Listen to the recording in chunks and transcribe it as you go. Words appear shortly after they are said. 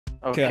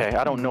Okay,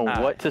 I don't know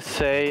what to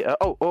say. I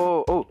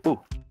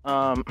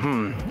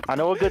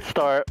know a good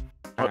start.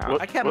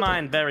 I kept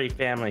mine very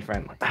family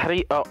friendly. How do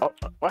you? How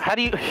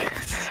do you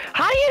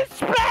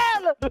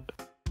spell?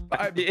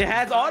 It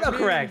has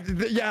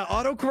autocorrect. Yeah,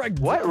 autocorrect.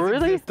 What,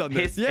 really?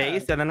 His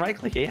face and then right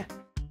click. Yeah.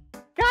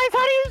 Guys,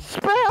 how do you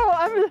spell?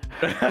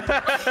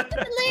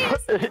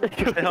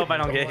 I hope I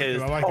don't get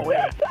his.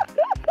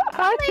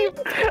 How do you?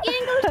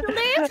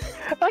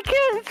 I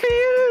can't see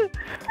it.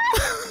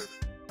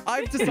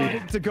 I've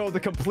decided to go the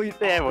complete.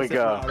 There we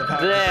go.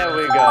 There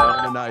we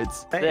go.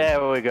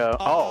 There we go.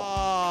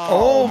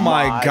 Oh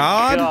my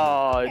God.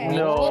 No.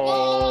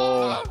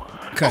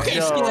 Okay.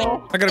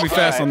 No. I gotta be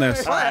fast on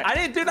this. I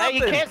didn't do nothing.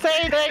 You can't say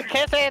anything.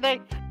 Can't say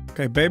anything.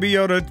 Okay, Baby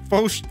Yoda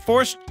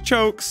force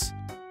chokes.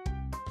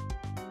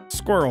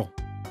 Squirrel.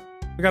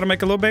 We gotta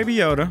make a little Baby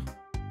Yoda.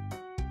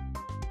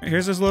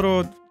 Here's his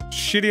little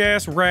shitty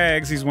ass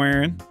rags he's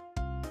wearing.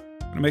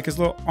 Gonna make his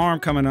little arm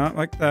coming up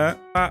like that.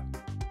 Pop,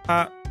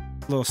 pop.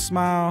 Little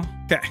smile.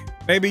 Okay,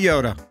 Baby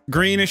Yoda.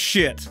 Green as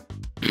shit.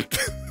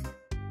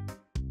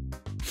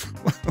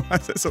 Why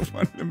is that so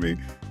funny to me?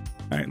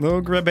 All right,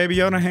 little Baby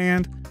Yoda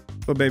hand.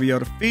 Little Baby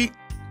Yoda feet.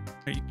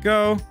 There you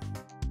go.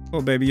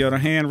 Little Baby Yoda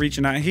hand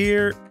reaching out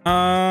here.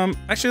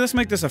 Actually, let's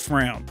make this a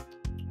frown.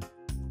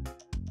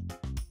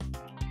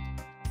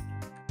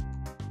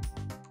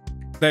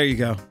 There you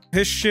go.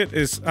 His shit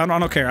is, I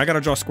don't care. I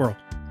gotta draw a squirrel.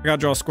 I gotta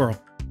draw a squirrel.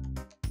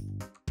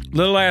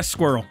 Little ass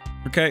squirrel.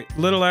 Okay,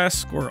 little ass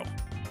squirrel.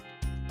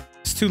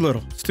 It's too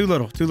little. It's too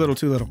little. Too little.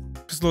 Too little.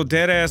 Just a little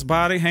dead ass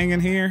body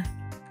hanging here.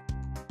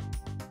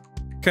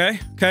 Okay.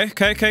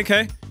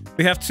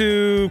 We have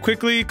to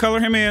quickly color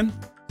him in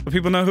so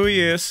people know who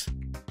he is.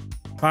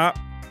 Pop.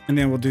 And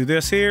then we'll do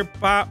this here.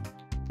 Pop.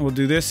 And we'll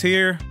do this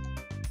here.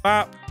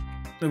 Pop.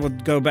 Then we'll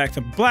go back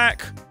to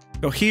black.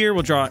 Go here.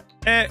 We'll draw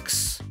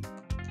X.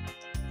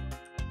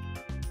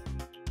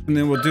 And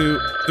then we'll do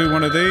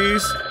one of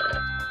these.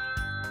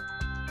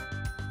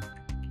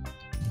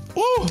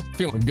 Woo!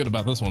 Feeling good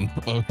about this one.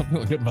 Feeling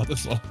good about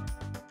this one.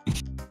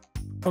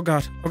 Oh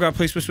God,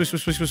 please.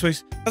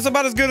 That's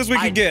about as good as we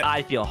can get.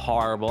 I feel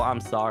horrible. I'm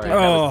sorry. Oh,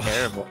 that was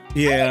terrible.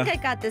 Yeah. I think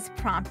I got this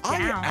prompt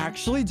down. I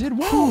actually did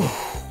well.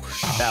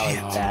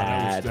 That was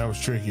bad. That was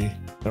tricky.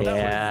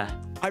 Yeah.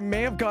 I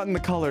may have gotten the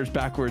colors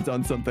backwards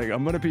on something.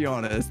 I'm gonna be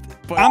honest,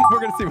 but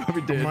we're gonna see what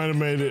we did. Might have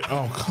made it.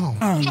 Oh come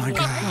on. Oh my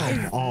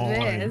God.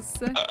 This.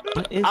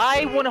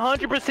 I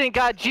 100%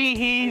 got G.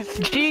 He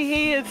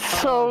is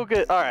so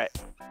good. All right.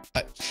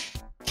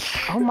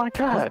 Oh my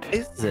God. What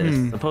is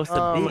this supposed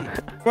to be?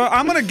 Well,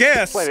 I'm gonna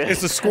guess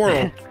it's a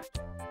squirrel.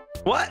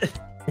 What?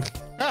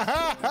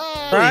 Right?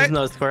 There's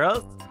no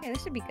squirrels. Yeah,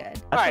 this should be good.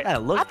 All right.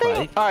 That looks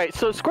like. All right.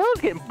 So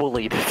Squirrel's getting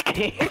bullied this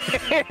game.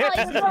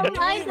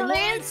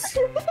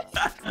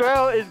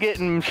 Squirrel is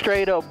getting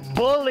straight up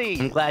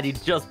bullied. I'm glad you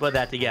just put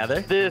that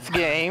together. This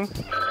game.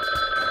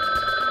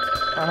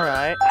 All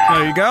right.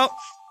 There you go.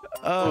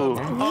 Ooh.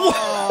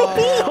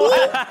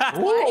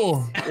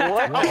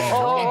 What?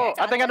 Oh,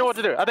 I think I know what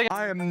to do.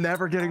 I am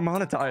never getting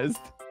monetized.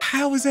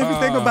 How is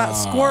everything about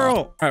squirrel?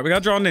 All right, we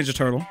gotta draw a Ninja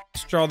Turtle.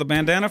 Let's draw the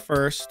bandana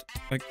first,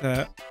 like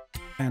that.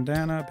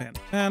 Bandana.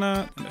 And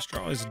let's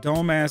draw his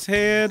dome ass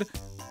head.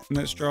 And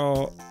let's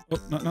draw. Oh,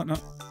 no.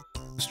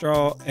 Let's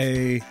draw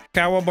a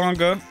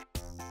cowabunga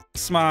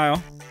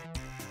smile.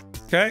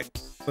 Okay.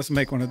 Let's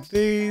make one of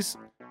these.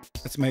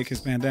 Let's make his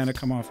bandana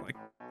come off like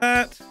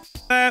that.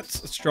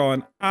 Let's draw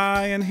an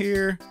eye in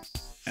here.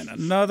 And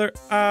another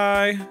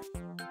eye.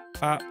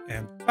 Pop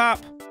and pop.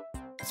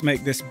 Let's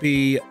make this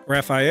be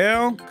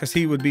Raphael, because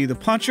he would be the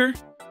puncher.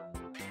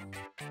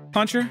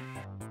 Puncher.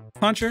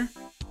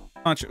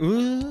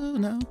 Ooh,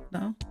 no.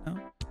 All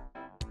right,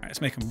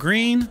 let's make him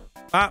green.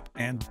 Pop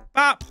and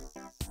pop.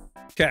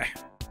 Okay.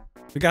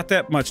 We got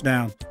that much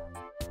down.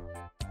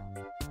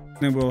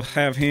 Then we'll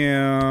have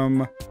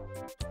him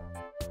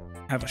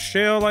have a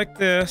shell like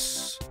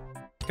this.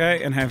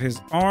 Okay, and have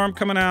his arm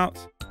coming out.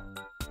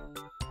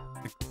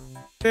 Like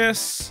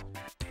this.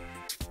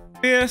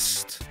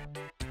 Fist.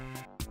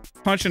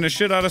 Punching the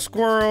shit out of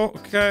squirrel.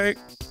 Okay.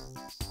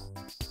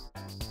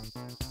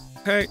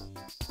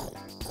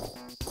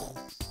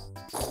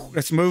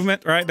 That's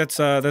movement, right? That's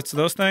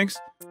those things.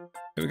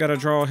 We gotta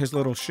draw his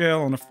little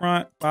shell on the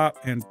front. Pop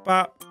and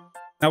pop.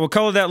 Now we'll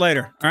color that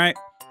later, all right?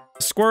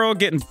 The squirrel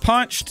getting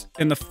punched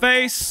in the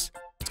face.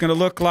 It's gonna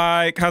look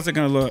like, how's it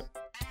gonna look?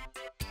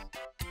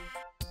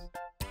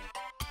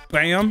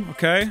 Bam,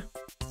 okay.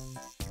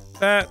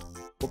 That.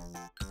 We'll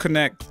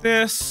connect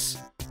this.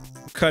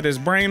 We'll cut his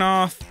brain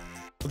off.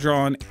 We'll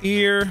draw an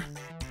ear.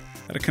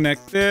 Gotta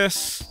connect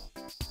this.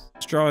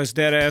 Let's draw his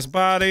dead ass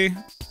body.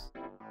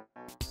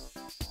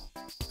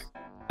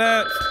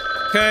 That.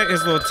 Okay,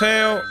 his little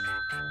tail.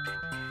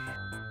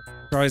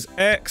 Draw his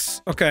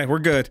X. Okay, we're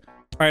good.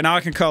 All right, now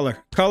I can color.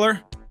 Color.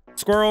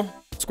 Squirrel.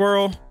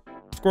 Squirrel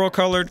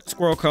colored.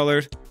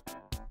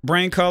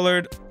 Brain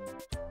colored.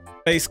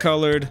 Face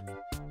colored.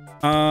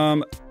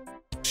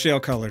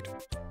 Shell colored.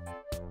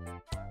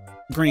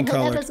 Green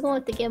colored. Whoever's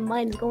going to get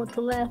mine is going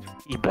to left.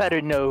 You better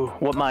know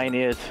what mine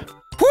is.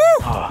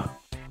 Woo!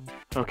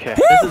 Okay.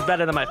 This is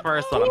better than my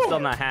first one. I'm still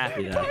not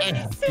happy though.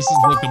 This is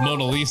like the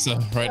Mona Lisa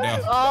right now.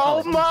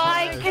 Oh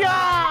my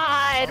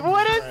God!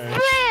 What is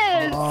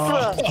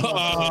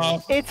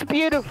this? It's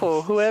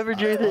beautiful. Whoever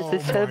drew this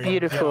is so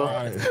beautiful.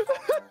 What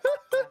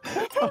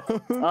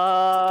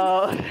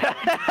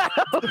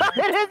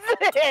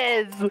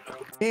is this?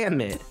 Damn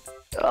it.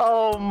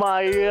 Oh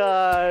my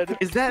God.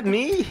 Is that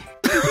me?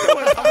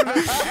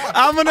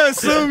 I'm gonna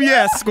assume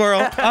yes,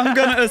 Squirrel. I'm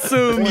gonna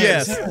assume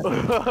yes.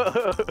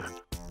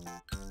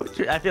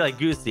 I feel like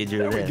Goosey drew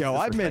this. There we go.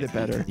 I made it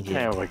better.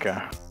 There we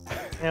go.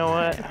 You know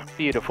what?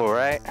 Beautiful,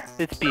 right?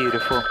 It's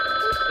beautiful.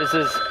 This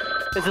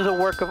is a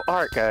work of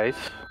art, guys.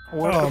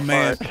 Work of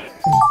man. art.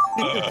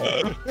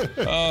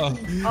 Oh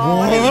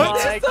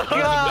my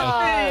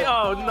God!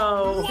 Oh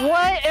no!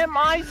 What am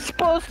I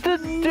supposed to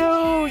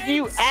do,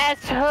 you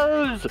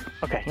assholes?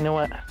 Okay, you know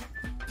what?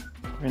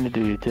 We're gonna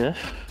do this.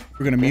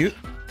 We're gonna mute.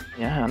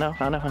 Yeah, I know.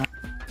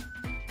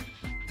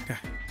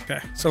 Okay.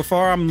 So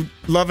far, I'm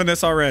loving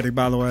this already.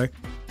 By the way.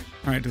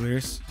 All right,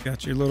 Delirious.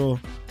 Got your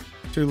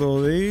two little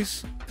of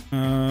these.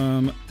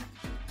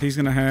 He's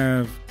gonna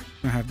have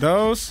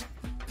those.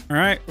 All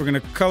right. We're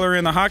gonna color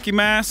in the hockey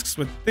masks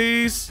with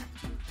these.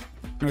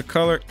 I'm gonna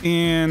color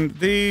in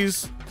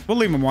these. We'll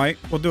leave them white.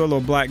 We'll do a little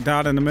black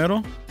dot in the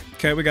middle.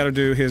 Okay, we gotta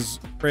do his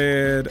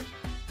red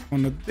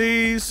one of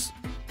these.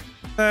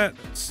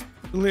 That's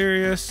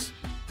Delirious.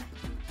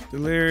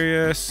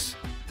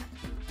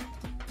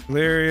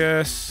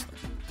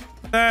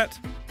 That.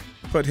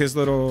 Put his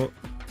little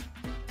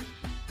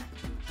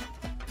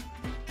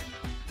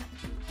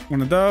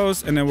one of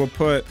those, and then we'll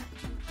put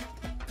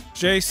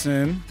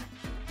Jason.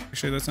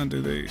 Actually, let's undo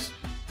these.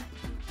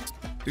 Let's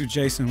do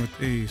Jason with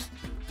these.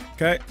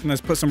 Okay, and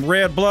let's put some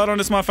red blood on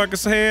this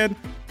motherfucker's head.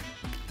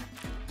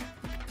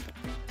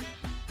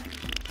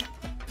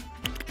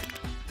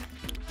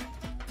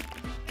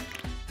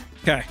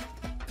 Okay,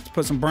 let's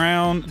put some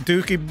brown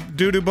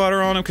doo-doo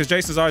butter on him because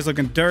Jason's always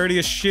looking dirty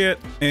as shit.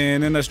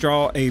 And then let's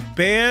draw a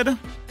bed.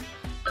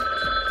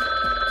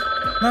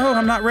 No,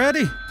 I'm not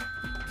ready.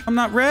 I'm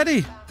not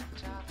ready.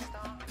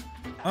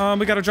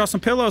 We gotta draw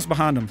some pillows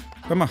behind him.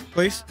 Come on,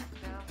 please.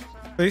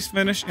 Please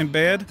finish in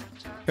bed.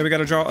 Okay, we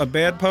gotta draw a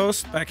bed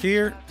post back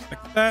here.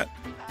 Like that.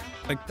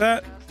 Like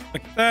that.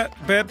 Like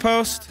that. Bed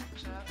post.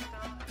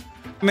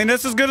 I mean,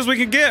 that's as good as we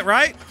can get,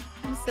 right?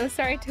 I'm so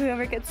sorry to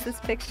whoever gets this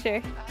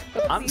picture.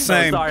 I'm so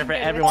Same. sorry for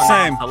everyone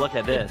Same. else to look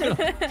at this.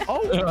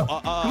 Oh,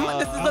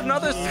 This is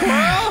another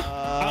squirrel?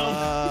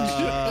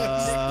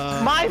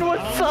 Mine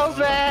was so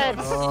bad.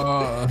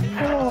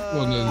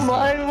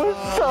 Mine was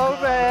so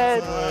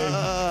bad.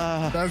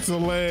 That's a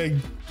leg,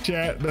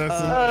 chat. That's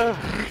a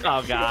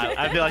Oh god,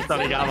 I feel like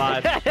somebody got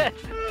mine.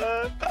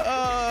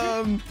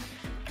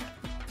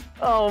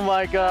 Oh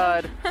my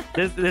God.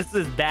 This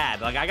is bad.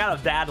 Like I got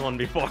a bad one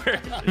before.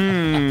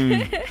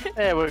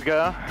 There we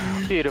go.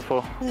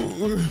 Beautiful.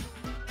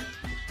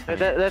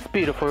 That's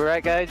beautiful,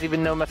 right, guys?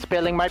 Even though my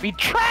spelling might be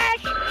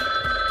trash.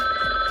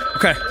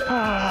 Okay.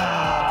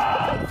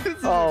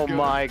 Oh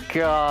my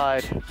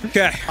God.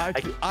 Okay.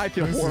 I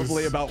feel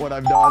horribly about what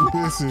I've done.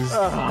 this is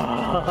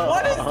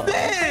What is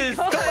this?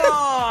 Come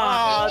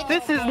on!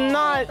 This is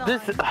not.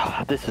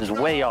 This is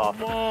way off.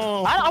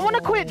 I want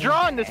to quit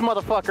drawing this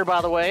motherfucker.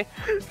 By the way.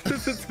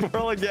 This is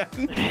squirrel again.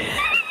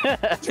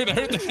 Dude,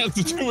 everything has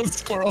to do with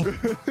squirrel.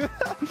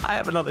 I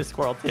have another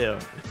squirrel too.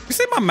 You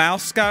see my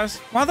mouse, guys?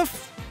 Why the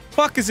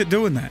fuck is it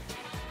doing that?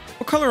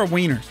 What color are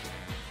wieners?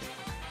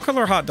 What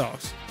color are hot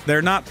dogs?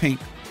 They're not pink.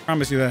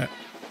 Promise you that.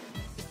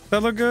 Does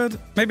that look good?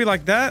 Maybe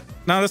like that?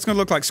 No, that's gonna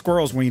look like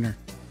squirrel's wiener.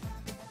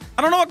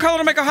 I don't know what color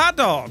to make a hot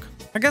dog.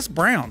 I guess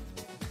brown.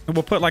 And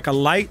we'll put like a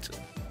light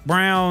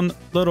brown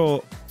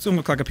little, it's gonna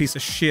look like a piece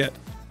of shit.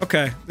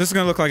 Okay, this is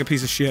gonna look like a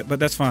piece of shit, but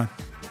that's fine.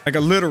 Like a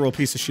literal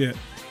piece of shit.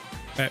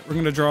 Okay, we're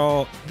gonna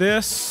draw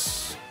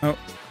this. Oh,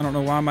 I don't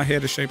know why my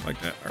head is shaped like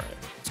that. All right,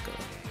 let's go.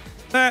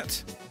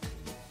 That.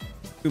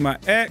 Do my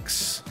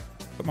X.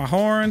 Put my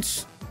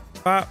horns.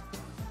 Pop,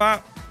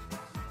 pop,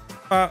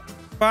 pop,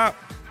 pop.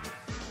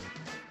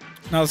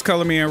 Now let's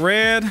color me in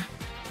red.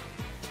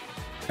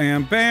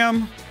 Bam,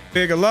 bam.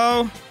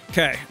 Bigelow.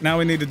 Okay, now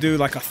we need to do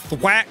like a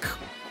thwack.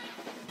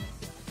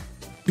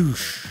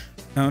 Doosh.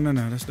 No,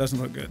 this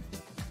doesn't look good.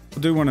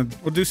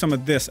 We'll do some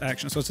of this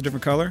action, so it's a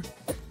different color.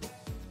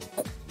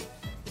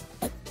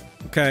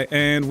 Okay,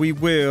 and we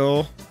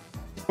will,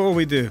 what will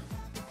we do?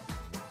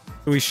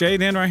 Do we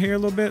shade in right here a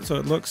little bit so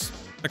it looks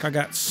like I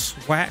got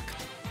swack?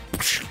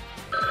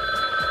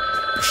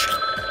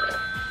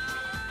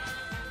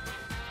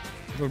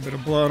 A little bit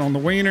of blood on the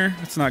wiener.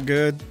 It's not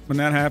good when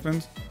that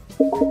happens.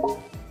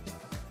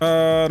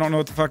 I don't know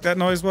what the fuck that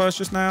noise was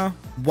just now.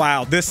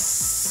 Wow,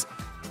 this.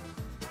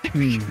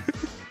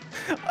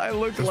 I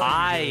look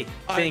like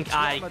I think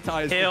I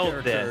traumatized the killed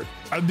character.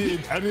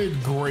 this. I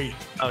did great.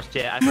 Oh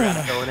shit, I forgot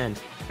to fill it in.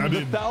 I The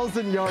did.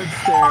 1,000-yard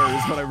stare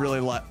is what I really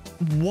like.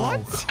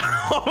 What?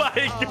 Oh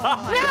my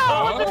god! No,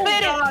 I wasn't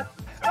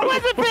finished. I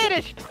wasn't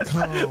finished.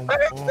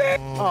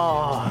 Come Oh,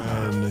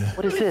 on.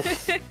 what is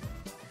this?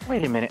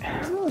 Wait a minute.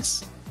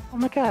 Oh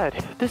my god,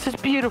 this is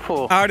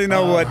beautiful. I already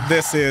know what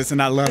this is,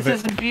 and I love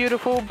This it. is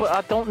beautiful, but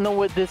I don't know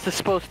what this is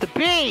supposed to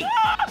be.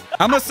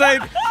 I'm gonna say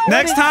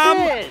next is time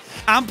this?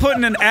 I'm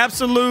putting an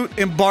absolute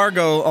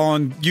embargo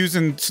on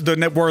using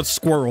the word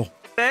squirrel.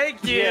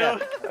 Thank you. Yeah.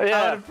 I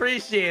Yeah. would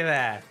appreciate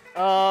that.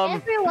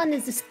 Everyone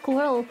is a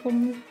squirrel for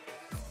me.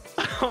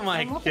 Oh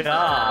my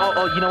god.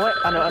 Oh, you know what?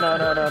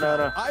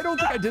 No. I don't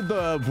think I did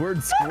the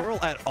word squirrel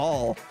at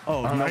all.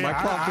 Oh, no, my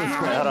clock was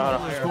Hold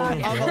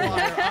on. I'm a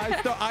liar.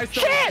 I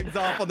started things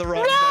off on the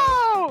wrong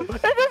No!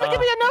 It doesn't give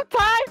me enough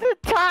time to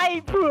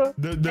type.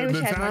 The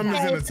time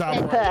is in the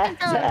top right.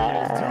 Do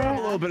have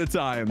a little bit of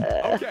time.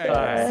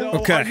 Okay, so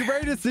Okay. are you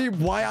ready to see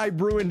why I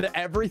ruined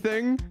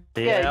everything?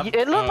 Yeah, Yep.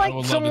 it looked I like would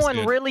love to see someone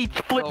it. really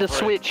flipped the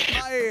switch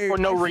for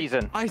no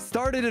reason. I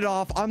started it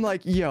off. I'm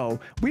like, yo,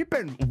 we've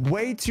been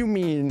way too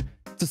mean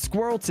to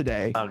Squirrel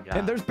today. Oh, God.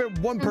 And there's been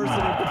one person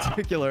in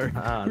particular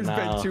Oh, who's no.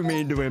 been too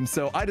mean to him.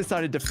 So I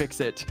decided to fix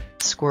it.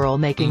 Squirrel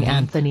making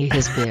Anthony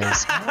his biz.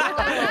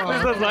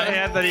 This is what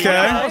Anthony. Okay.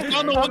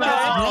 I'm the one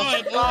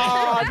that's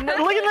Oh, no,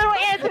 look at little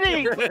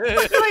Anthony! Look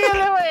at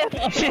little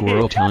Anthony!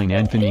 Squirrel telling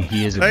Anthony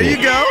he is a There you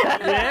bitch. go.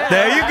 Yeah,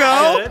 There you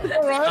go. good.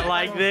 I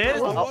like this.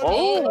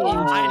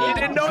 Oh, I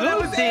didn't know that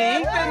was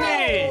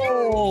Anthony.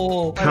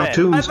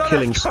 CaRtOoNz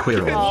killing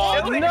squirrel.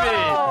 oh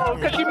no!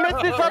 Because you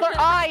missed this other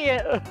eye!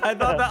 I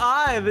thought the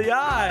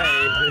eye.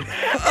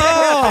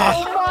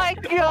 Oh, Oh my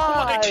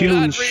god!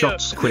 Toons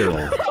shot squirrel.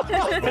 No.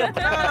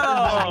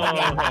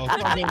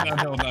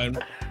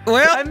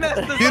 well, I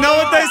missed the you know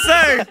what they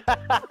say.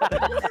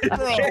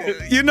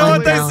 You know I'm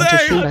what they down to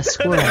shoot say. a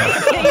squirrel.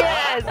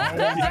 Yes!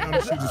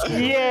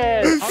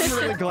 Yes! I'm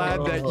really glad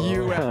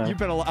that you've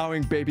been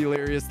allowing Baby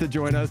Larius to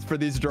join us for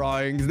these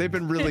drawings. They've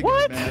been really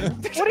What? good, man.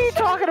 What are you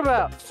talking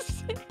about?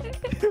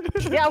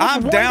 Yeah,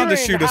 I'm down to wondering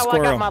shoot a how I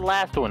squirrel. got my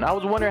last one. I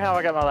was wondering how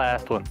I got my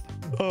last one.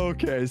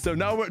 Okay, so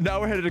now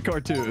we're headed to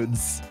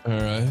CaRtOoNz. All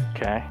right.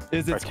 Okay.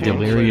 Is it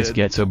Delirious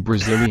gets a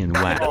Brazilian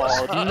wax.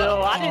 Oh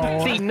no, I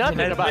didn't see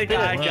nothing I about think this.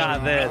 I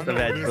got this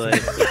eventually.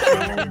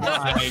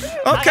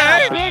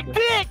 Okay. Big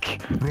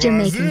dick!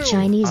 Jamaican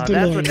Chinese Oh,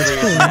 that's what delirious Delirious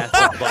queen. has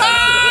looked like.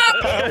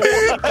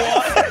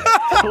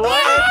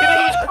 What?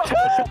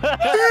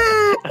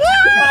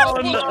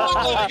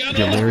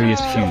 Delirious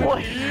Hugh.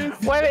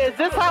 Wait a minute, is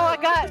this how I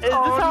got? Is this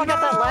how I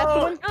got that last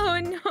one? Oh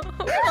no.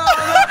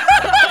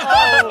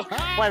 Oh,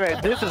 wait a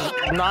minute, this is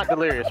not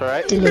delirious,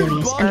 right?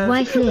 Delirious and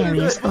wife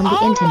hilarious on the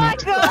Oh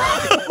internet. my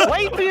god!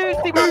 Wait till you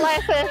see my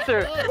last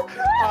answer.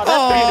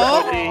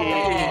 Oh,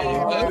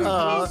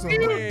 that's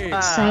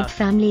beautiful. Side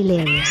family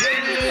hilarious.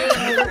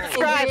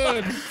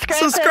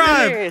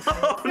 Subscribe. There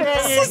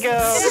you go.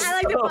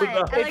 I like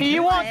the play. If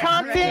you want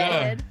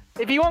content,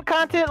 if you want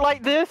content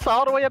like this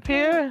all the way up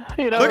here,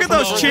 you know. Look at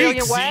those Brazilian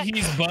cheeks. wax.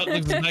 He's butt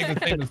looks like the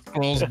thing that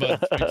scrolls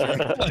butt.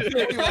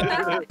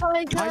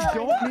 I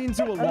don't mean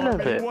to alarm love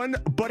it. anyone,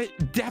 but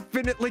it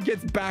definitely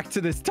gets back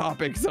to this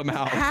topic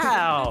somehow.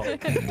 How?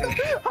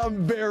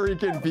 I'm very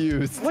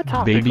confused. What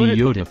topic? Baby What is-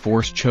 Yoda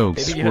force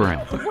chokes Baby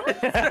squirrel.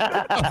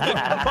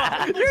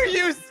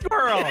 You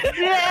squirrel.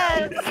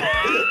 Yes!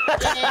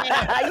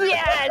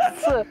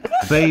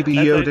 Yes! Baby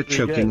Yoda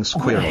choking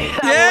squirrel.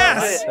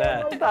 Yes.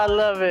 I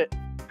love it.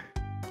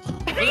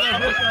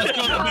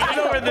 I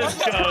know where this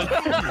goes.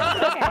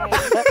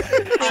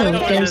 Troll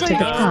goes to the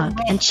park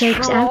and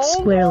chokes out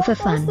squirrel for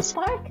funs.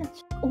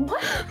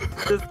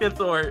 This gets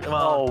worse.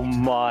 Well, Oh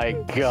my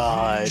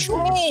god.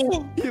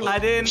 I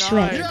didn't.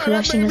 Shrek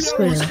crushing a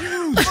squirrel.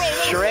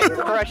 Shrek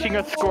crushing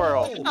a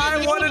squirrel.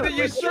 I wanted to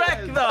use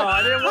Shrek though.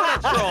 I didn't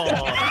want to troll.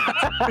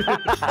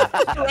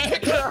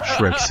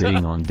 Shrek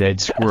sitting on dead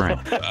squirrel.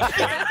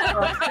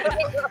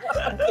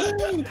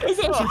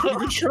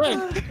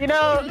 You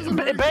know,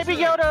 Baby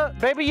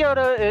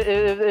Yoda,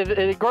 if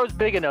it grows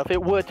big enough,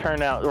 it would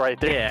turn out right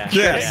there.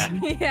 Yeah. Yes.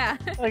 Yeah.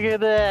 Look at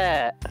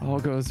that. All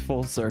goes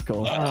full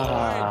circle.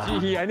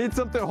 Gee, I need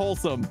something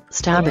wholesome.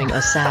 Stabbing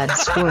a sad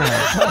squirrel.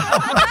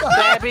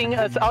 Stabbing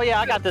us. Oh yeah,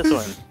 I got this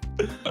one.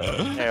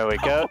 There we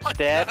go.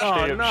 Stab, Oh,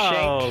 straight up no.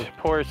 shanked.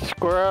 Poor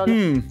squirrel.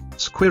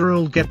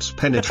 Squirrel gets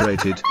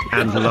penetrated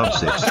and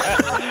loves it. So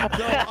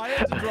I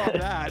had to draw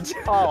that.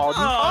 Oh,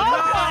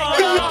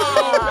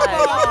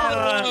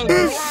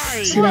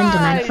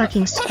 Slenderman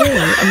fucking squirrel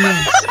and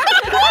yes.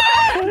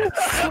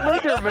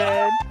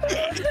 Slenderman.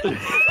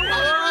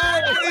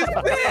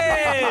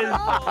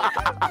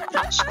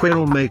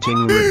 Squirrel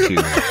mating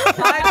ritual.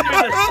 I do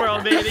the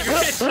squirrel mating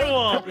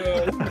ritual.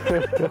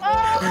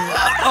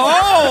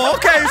 Oh,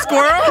 okay,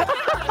 squirrel.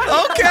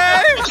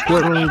 Okay.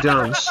 Squirrel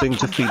dancing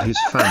to feed his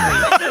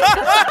family.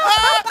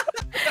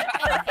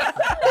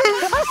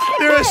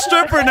 You're a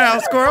stripper now,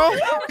 squirrel.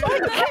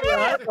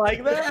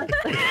 Like that?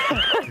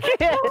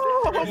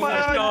 Oh my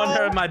god. Going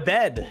her in my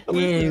bed.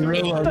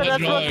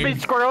 That's supposed to be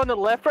squirrel on the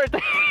left right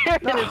there,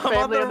 and his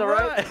family on the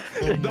right.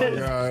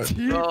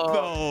 Teeth,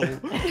 though.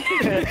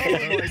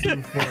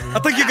 I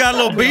think you got a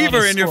little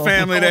beaver in your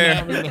family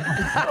there.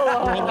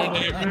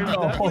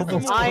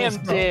 I am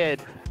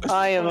dead.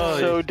 I am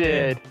so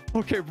dead.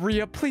 Okay,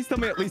 Rhea, please tell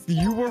me at least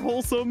you were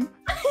wholesome.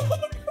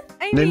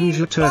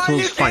 Ninja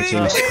Turtles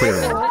fighting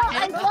squirrel.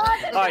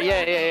 Oh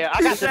yeah.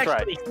 I got this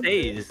right.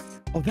 Stays.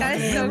 Oh, That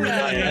is so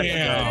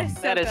good.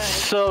 That is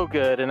so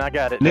good, and I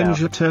got it.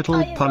 Ninja Now.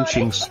 Turtle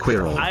punching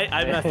squirrel.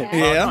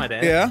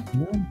 Yeah.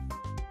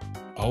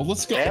 Oh,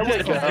 let's go. There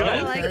we go.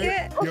 I like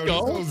it. Yo, this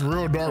goes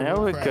real dark. There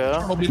we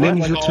go.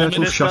 Ninja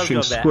Turtle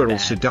shushing squirrel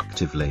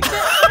seductively.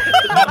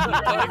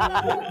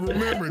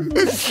 Remember,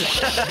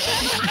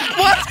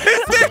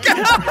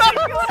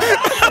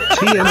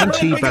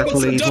 TMNT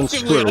battle evil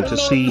squirrel to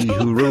see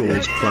who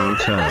rules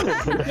planet Earth.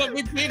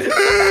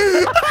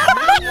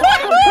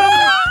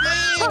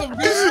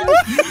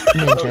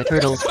 Ninja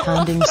Turtles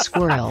pounding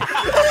squirrel.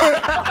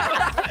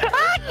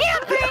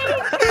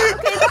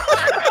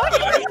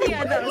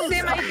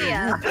 Same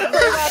idea.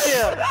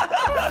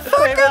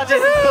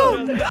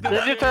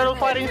 Ninja Turtle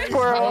fighting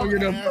squirrel.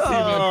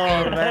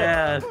 Oh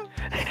man.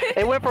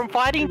 It went from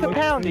fighting to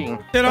pounding.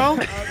 You know?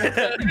 I think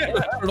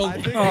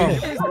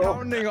it was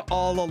pounding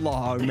all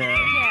along, man.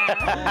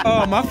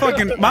 Oh, my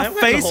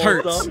face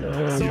hurts.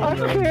 I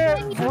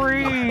can't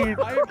breathe.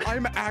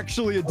 I'm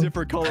actually a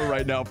different color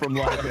right now from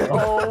laughing.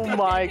 Oh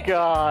my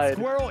god.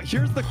 Squirrel,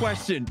 here's the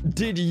question.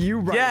 Did you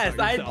write Yes,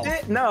 about I yourself?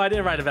 did. No, I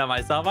didn't write about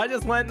myself. I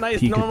just went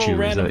nice, normal, Pikachu is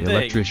random an thing.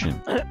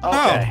 electrician.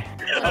 Okay.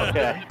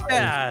 Okay.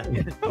 Yeah,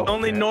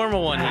 only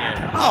normal one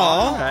here.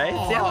 Oh. Right?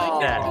 See, I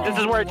like that. This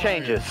is where it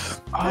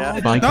changes. Yeah.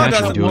 By No, Cash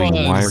that doing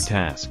was. wire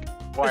task.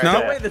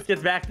 No way this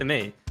gets back to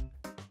me.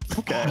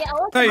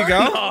 There you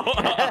go.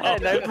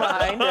 Never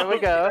mind. There we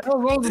go.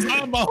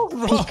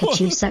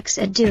 Pikachu sucks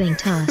at doing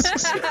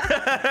tasks.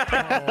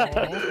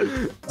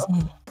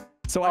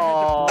 So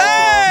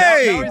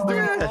Hey! now he's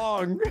doing it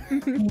wrong.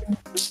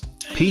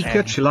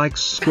 Pikachu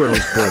likes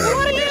squirrel's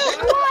balls.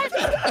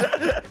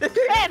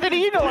 Anthony,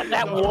 you know what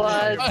that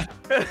was.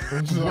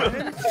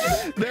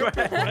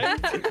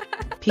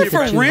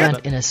 Pikachu rent?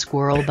 went in a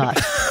squirrel butt.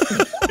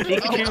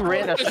 Pikachu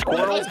ran a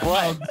squirrel's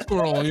butt.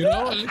 Squirrel, you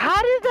know?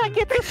 How did that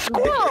get the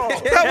squirrel?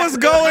 That was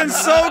going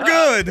so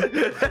good.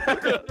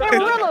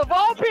 Gorilla of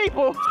all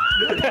people.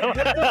 What did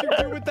you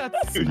do with that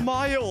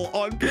smile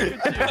on Pikachu?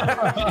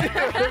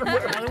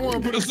 I don't want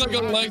to put It's like a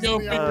Lego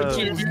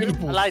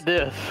Pikachu. I like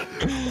this.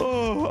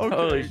 Oh, okay.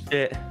 Holy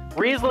shit.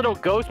 Ree's little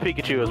ghost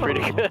Pikachu was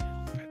pretty good.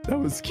 That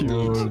was cute.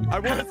 I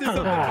want to see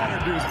something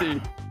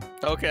introducing.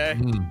 Okay.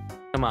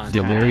 Come on.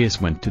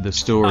 Delirious went to the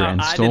store and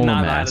I stole did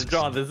not know how to masks.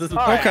 draw this. This is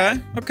Okay.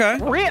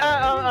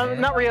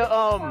 Not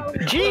Rhea.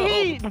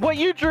 G, what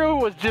you drew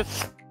was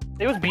just,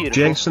 it was beautiful.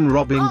 Jason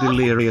robbing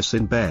Delirious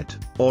in bed.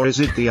 Or is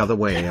it the other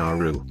way,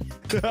 Aru?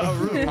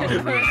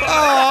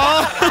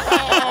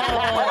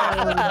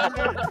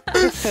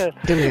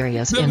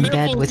 Delirious in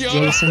bed with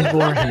Jason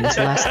Voorhees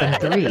less than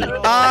 3.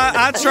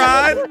 I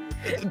tried.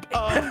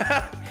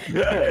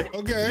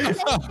 Okay.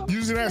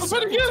 Using that.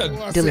 pretty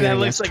good.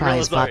 Delirious like tries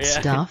Rosa, butt yeah.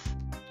 stuff.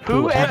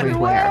 Who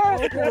everywhere?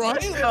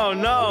 Right? Oh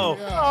no.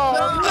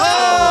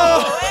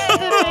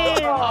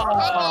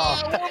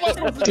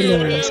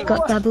 Delirious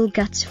got bubble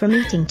guts from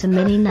eating too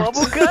many nuts.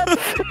 Bubble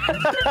guts?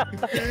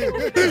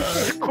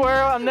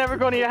 Squirrel, I'm never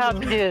going to your house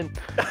again.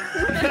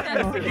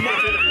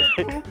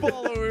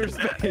 Followers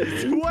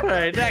face.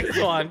 Alright, next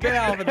one. Get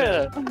out of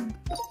there.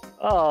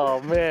 Oh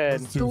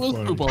man.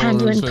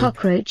 Panda and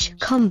cockroach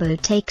combo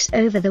takes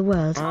over the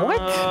world.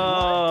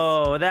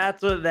 Oh,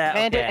 that's what that.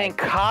 Panda okay. and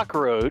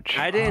cockroach.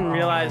 I didn't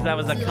realize that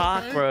was a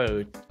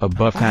cockroach. A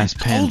buff-ass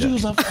panda.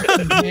 Just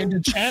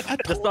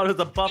thought it was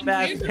a buff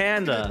ass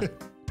panda.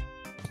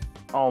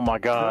 Oh my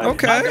god.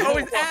 Okay.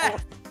 Always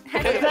ass.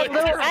 It's that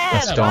little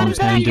ass. Why Storm did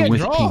that panda get with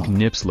drawn? pink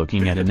nips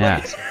looking at an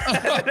ass.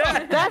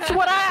 That's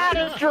what I had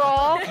to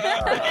draw.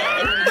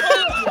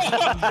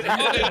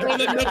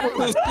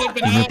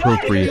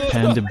 Inappropriate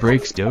panda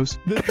breaks dose.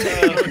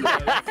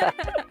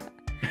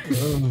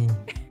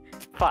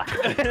 Fuck.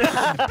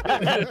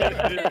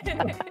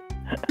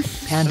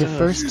 Panda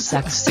first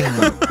sex scene.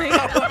 Let's get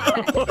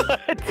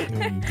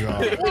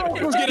out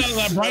of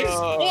that, Bryce.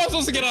 Who else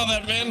supposed to get out of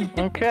that, man?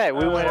 Okay,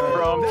 we went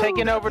from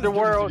taking over the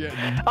world.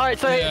 All right,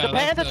 so Yeah, the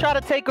panda tried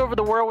to take over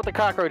the world with the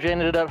cockroach.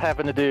 Ended up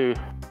having to do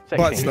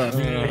sex Butt scenes. stuff.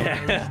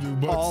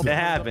 It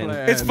happened.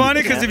 It's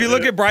funny because if you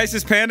look at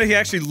Bryce's panda, he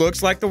actually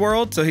looks like the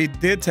world, so he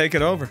did take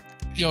it over.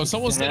 Yo,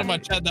 someone said in my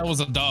chat that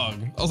was a dog.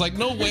 I was like,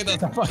 no way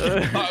that's a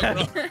fucking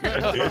dog,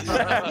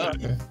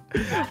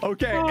 bro.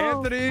 Okay,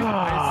 Anthony, I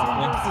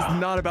assume yours is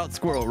not about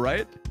squirrel,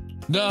 right?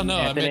 No, I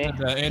Anthony? meant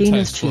the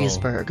Penis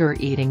anti-squirrel. cheeseburger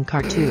eating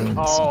cartoons.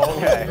 Oh,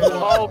 okay.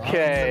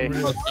 Okay.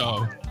 Let's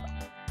go.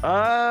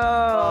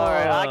 All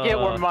right, I get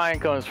where mine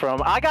comes from.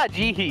 I got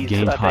G-Hees,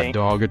 Gained I hot think.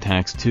 dog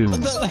attacks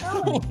tunes.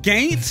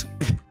 Gaint?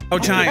 Oh,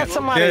 giant. That's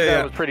somebody Yeah.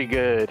 that was pretty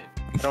good.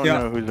 I don't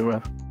know who's it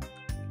with.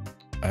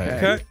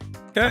 Okay.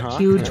 Okay.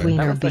 Huge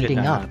wiener beating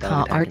up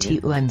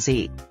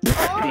CaRtOoNz. Look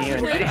at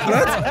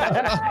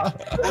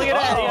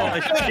that. Oh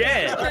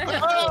shit.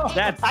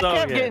 That's so I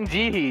kept good. getting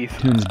G-Hees.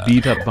 Tunes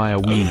beat up by a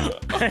wiener.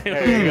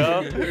 There you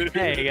go.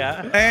 There you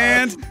go.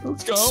 And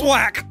Let's go.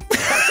 swack.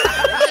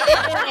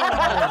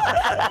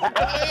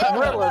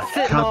 Gorilla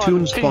sitting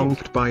Cartoons on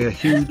bonked by a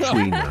huge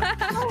wiener.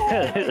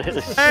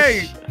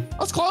 Hey,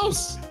 That's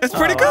close. it's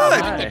pretty good.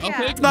 Alright.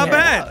 Okay. It's not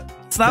bad.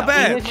 It's not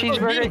bad. Eating a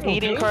cheeseburger,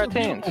 eating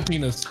cartoons.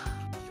 Penis.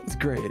 It's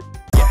great.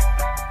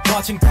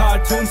 Watching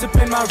cartoons up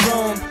in my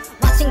room.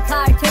 Watching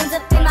cartoons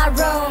up in my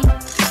room.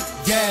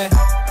 Yeah.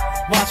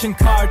 Watching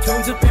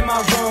cartoons up in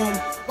my room.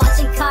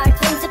 Watching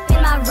cartoons up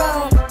in my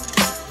room.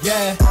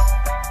 Yeah.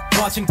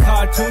 Watching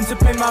cartoons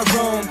up in my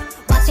room.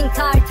 Watching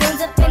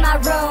cartoons up in my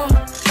room.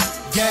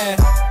 Yeah.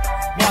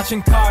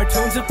 Watching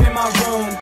cartoons up in my room.